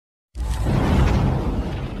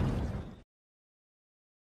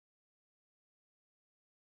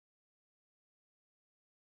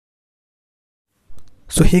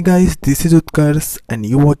So hey guys, this is Utkarsh and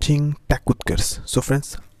you watching take Utkarsh. So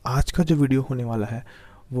friends, आज का जो video होने वाला है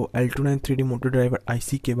वो L293D मोटर ड्राइवर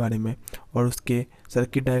आईसी के बारे में और उसके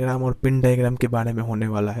सर्किट डायग्राम और पिन डायग्राम के बारे में होने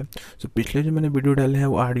वाला है। सो पिछले जो मैंने वीडियो डाले हैं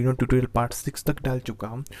वो आर्डिनो ट्यूटोरियल पार्ट 6 तक डाल चुका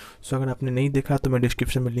हूँ। सो अगर आपने नहीं देखा तो मैं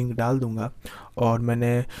डिस्क्रिप्शन में लिंक डाल दूँगा। और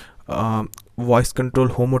मैंने वॉइस कंट्रोल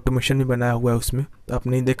होम ऑटोमेशन भी बनाया हुआ है उसमें, तो आप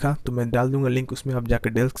नहीं देखा तो मैं डाल दूंगा लिंक, उसमें आप जाकर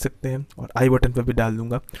देख सकते हैं और आई बटन पर भी डाल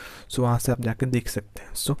दूंगा। सो वहाँ से आप जाकर देख सकते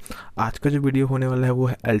हैं। सो आज का जो वीडियो होने वाला है वो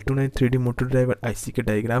है L293D मोटर ड्राइवर आईसी के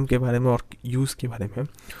डायग्राम के बारे में और यूज़ के बारे में।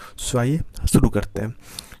 सो आइए शुरू करते हैं।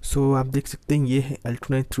 सो आप देख सकते हैं ये है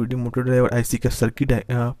L293D मोटर ड्राइवर आईसी का सर्किट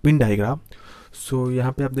पिन डायग्राम। सो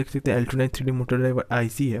यहाँ पे आप देख सकते हैं L293D मोटर ड्राइवर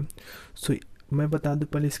आईसी है। सो मैं बता दूं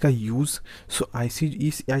पहले इसका यूज़। सो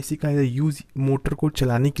इस आईसी का यूज़ मोटर को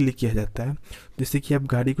चलाने के लिए किया जाता है। जैसे कि आप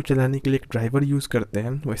गाड़ी को चलाने के लिए एक ड्राइवर यूज़ करते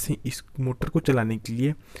हैं, वैसे ही इस मोटर को चलाने के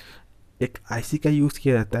लिए एक आईसी का यूज़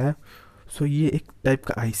किया जाता है। सो ये एक टाइप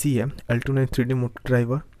का आईसी है, L293D मोटर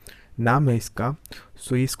ड्राइवर नाम है इसका।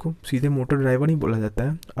 सो इसको सीधे मोटर ड्राइवर ही बोला जाता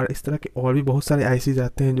है। और इस तरह के और भी बहुत सारे आईसीज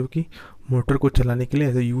आते हैं जो कि मोटर को चलाने के लिए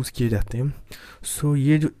ऐसे यूज़ किए जाते हैं। सो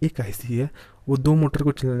ये जो एक आईसी है वो दो मोटर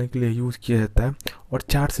को चलाने के लिए यूज़ किया जाता है और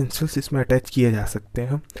 4 सेंसर्स इसमें अटैच किए जा सकते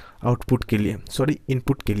हैं आउटपुट के लिए, सॉरी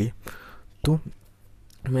इनपुट के लिए। तो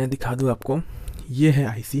मैं दिखा दूँ आपको, ये है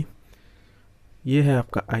आईसी, ये है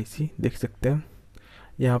आपका आईसी, देख सकते हैं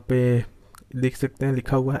यहाँ पे, देख सकते हैं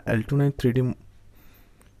लिखा हुआ है L293D,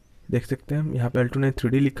 देख सकते हैं यहाँ पे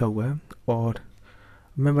L293D लिखा हुआ है। और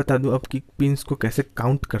मैं बता दूं अब कि पिंस को कैसे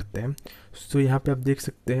काउंट करते हैं। सो यहाँ पे आप देख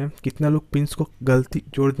सकते हैं कितना लोग पिंस को गलती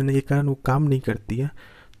जोड़ देने के कारण वो काम नहीं करती है।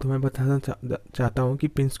 तो मैं बताना चाहता हूँ कि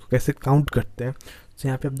पिंस को कैसे काउंट करते हैं। सो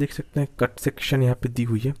यहाँ पे आप देख सकते हैं कट सेक्शन यहाँ पे दी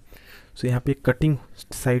हुई है। सो यहाँ पे कटिंग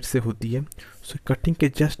साइड से होती है। सो कटिंग के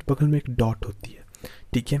जस्ट बगल में एक डॉट होती है,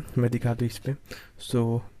 ठीक है, मैं दिखा दूँ इस पर।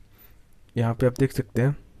 सो यहाँ पे आप देख सकते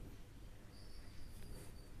हैं,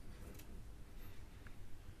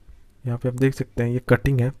 यहाँ पे आप देख सकते हैं ये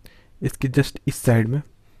कटिंग है, इसके जस्ट इस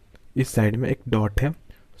साइड में एक डॉट है।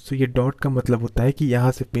 सो ये डॉट का मतलब होता है कि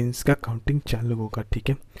यहाँ से पिंस का काउंटिंग चालू होगा, ठीक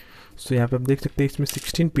है। सो यहाँ पे आप देख सकते हैं इसमें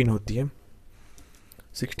 16 पिन होती है,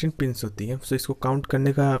 16 पिंस होती है। सो इसको काउंट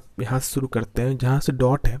करने का यहाँ से शुरू करते हैं, जहाँ से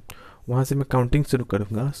डॉट है वहाँ से मैं काउंटिंग शुरू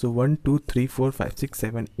करूँगा। सो 1 2 3 4 5 6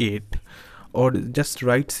 7 8 और जस्ट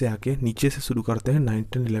राइट से आके नीचे से शुरू करते हैं 9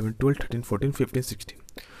 10 11 12 13 14 15 16।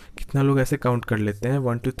 कितना लोग ऐसे काउंट कर लेते हैं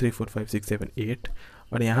 1 2 3 4 5 6 7 8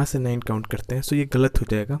 और यहाँ से 9 काउंट करते हैं। सो ये गलत हो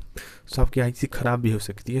जाएगा। सो आपकी आईसी ख़राब भी हो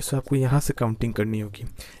सकती है। सो आपको यहाँ से काउंटिंग करनी होगी,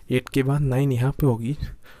 8 के बाद 9 यहाँ पे होगी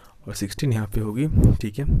और 16 यहाँ पे होगी,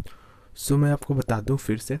 ठीक है। सो मैं आपको बता दूँ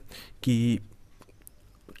फिर से कि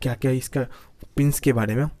क्या क्या इसका पिंस के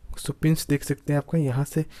बारे में। सो पिंस देख सकते हैं आपका यहाँ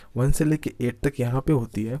से 1 से लेके 8 तक यहाँ पे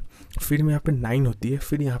होती है, फिर यहाँ पे 9 होती है,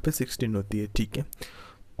 फिर यहाँ पे 16 होती है, ठीक है।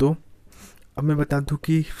 तो अब मैं बता दूं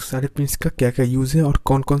कि सारे पिंस का क्या क्या यूज़ है और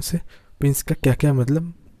कौन कौन से पिंस का क्या क्या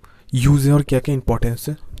मतलब यूज़ है और क्या क्या इंपॉर्टेंस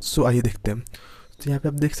है। सो आइए देखते हैं। तो यहाँ पे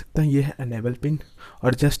आप देख सकते हैं ये है एनेबल पिन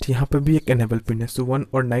और जस्ट यहाँ पे भी एक एनेबल पिन है। सो 1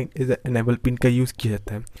 और 9 इज एनेबल पिन का यूज़ किया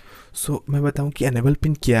जाता है। सो मैं बताऊँ कि एनेबल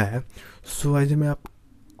पिन क्या है। सो आज मैं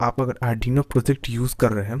आप अगर आर्डिनो प्रोजेक्ट यूज़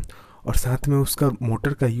कर रहे हैं और साथ में उसका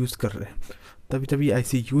मोटर का यूज़ कर रहे हैं, तभी तभी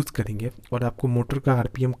ऐसे यूज़ करेंगे और आपको मोटर का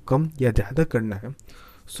आरपीएम कम या ज़्यादा करना है।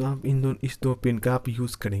 सो आप इस दो पिन का आप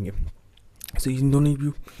यूज़ करेंगे। सो इन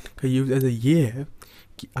दोनों का यूज़ ऐसा ये है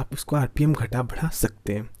कि आप उसको आरपीएम घटा बढ़ा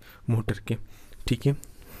सकते हैं मोटर के, ठीक है।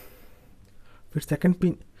 फिर सेकंड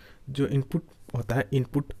पिन जो इनपुट होता है,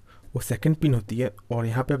 इनपुट वो सेकंड पिन होती है और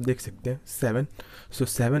यहाँ पे आप देख सकते हैं 7। सो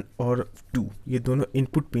 7 और 2 ये दोनों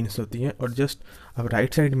इनपुट पिन्स होती हैं। और जस्ट अब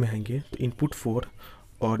राइट साइड में आएंगे तो इनपुट 4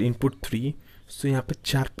 और इनपुट 3। सो यहाँ पे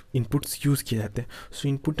 4 इनपुट्स यूज़ किए जाते हैं। सो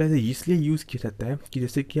इनपुट ऐसे इसलिए यूज़ किया जाता है कि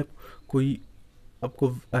जैसे कि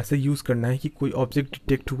आपको ऐसे यूज़ करना है कि कोई ऑब्जेक्ट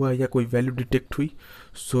डिटेक्ट हुआ या कोई वैल्यू डिटेक्ट हुई।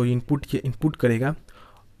 सो ये इनपुट करेगा,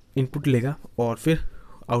 इनपुट लेगा और फिर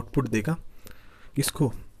आउटपुट देगा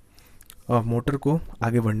किसको, मोटर को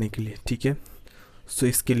आगे बढ़ने के लिए, ठीक है। सो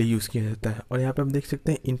इसके लिए यूज़ किया जाता है। और यहाँ पे आप देख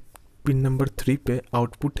सकते हैं इन पिन नंबर 3 पे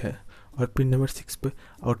आउटपुट है और पिन नंबर 6 पे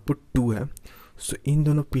आउटपुट 2 है। सो इन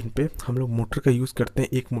दोनों पिन पे हम लोग मोटर का यूज़ करते हैं,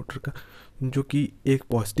 एक मोटर का, जो कि एक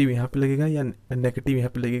पॉजिटिव यहाँ पे लगेगा या नेगेटिव यहाँ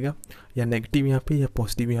पे लगेगा, या नेगेटिव यहाँ पे या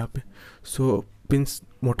पॉजिटिव यहाँ पे। सो पिंस,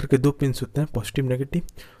 मोटर के 2 पिंस होते हैं, पॉजिटिव नेगेटिव।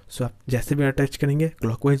 सो आप जैसे भी अटैच करेंगे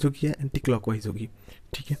क्लॉकवाइज होगी या एंटी क्लॉकवाइज होगी,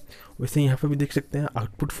 ठीक है। वैसे यहाँ पे भी देख सकते हैं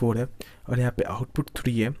आउटपुट 4 है और यहाँ पे आउटपुट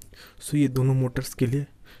 3 है। सो ये दोनों मोटर्स के लिए,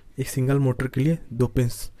 एक सिंगल मोटर के लिए 2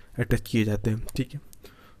 पिंस अटैच किए जाते हैं, ठीक है।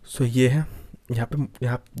 सो ये है,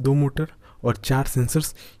 यहाँ 2 मोटर और 4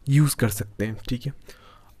 सेंसर्स यूज़ कर सकते हैं, ठीक है।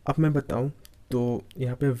 अब मैं बताऊं तो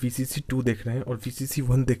यहाँ पे VCC2 देख रहे हैं और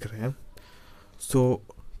VCC1 देख रहे हैं। सो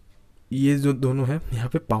ये जो दोनों हैं, यहाँ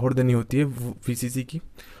पे पावर देनी होती है VCC की,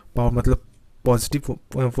 पावर मतलब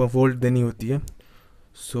पॉजिटिव वोल्ट देनी होती है।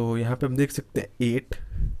 सो यहाँ पे हम देख सकते हैं 8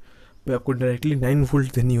 पे आपको डायरेक्टली 9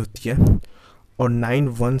 वोल्ट देनी होती है, और 9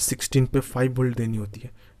 1 16 पे 5 वोल्ट देनी होती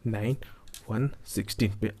है। 9 1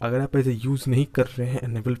 16 पे अगर आप ऐसे यूज़ नहीं कर रहे हैं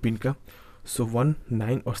एनेबल पिन का, सो 1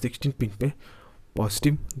 9 और 16 पिन पे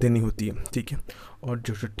पॉजिटिव देनी होती है, ठीक है। और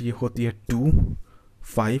जो टी होती है 2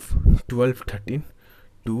 5 12 13,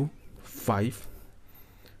 2 5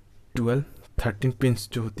 12 13 पिंस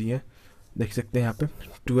जो होती है, देख सकते हैं यहाँ पे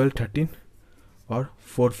 12 13 और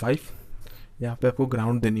 4 5 यहाँ पे आपको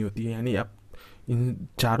ग्राउंड देनी होती है, यानी आप इन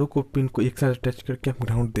चारों को पिन को एक साथ अटैच करके आप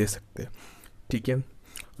ग्राउंड दे सकते हैं, ठीक है।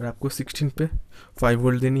 और आपको 16 पे 5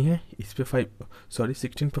 वोल्ट देनी है, इस पे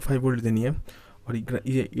 16 पे 5 वोल्ट देनी है, और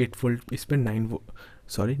ये 8 वोल्ट इस पे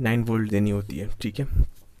 9 वोल्ट देनी होती है, ठीक है।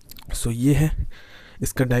 सो ये है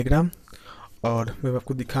इसका डायग्राम, और मैं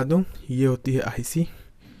आपको दिखा दूँ, ये होती है IC,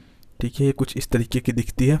 ठीक है। ये कुछ इस तरीके की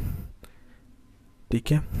दिखती है,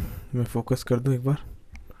 ठीक है। मैं फोकस कर दूँ एक बार।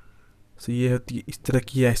 सो ये होती है इस तरह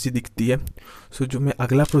की, ऐसी दिखती है। सो जो मैं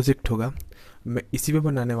अगला प्रोजेक्ट होगा मैं इसी पे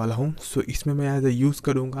बनाने वाला हूँ। सो इसमें मैं एज ए यूज़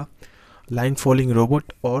करूँगा लाइन फॉलोइंग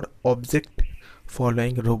रोबोट और object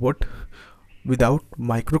following robot without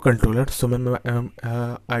micro controller. सो मैं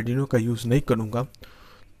आर्डिनो का यूज़ नहीं करूँगा।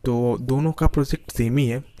 तो दोनों का प्रोजेक्ट सेम ही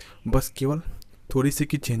है, बस केवल थोड़ी सी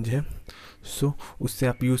की चेंज है। सो उससे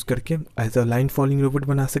आप यूज़ करके as a line following robot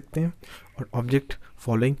बना सकते हैं और ऑब्जेक्ट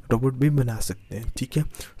फॉलोइंग रोबोट भी बना सकते हैं, ठीक है।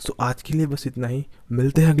 सो आज के लिए बस इतना ही,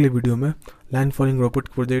 मिलते हैं अगले वीडियो में लाइन फॉलोइंग रोबोट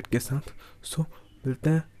प्रोजेक्ट के साथ। सो मिलते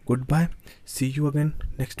हैं, good bye, C you again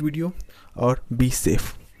next video, और बी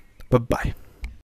सेफ, बाय बाय।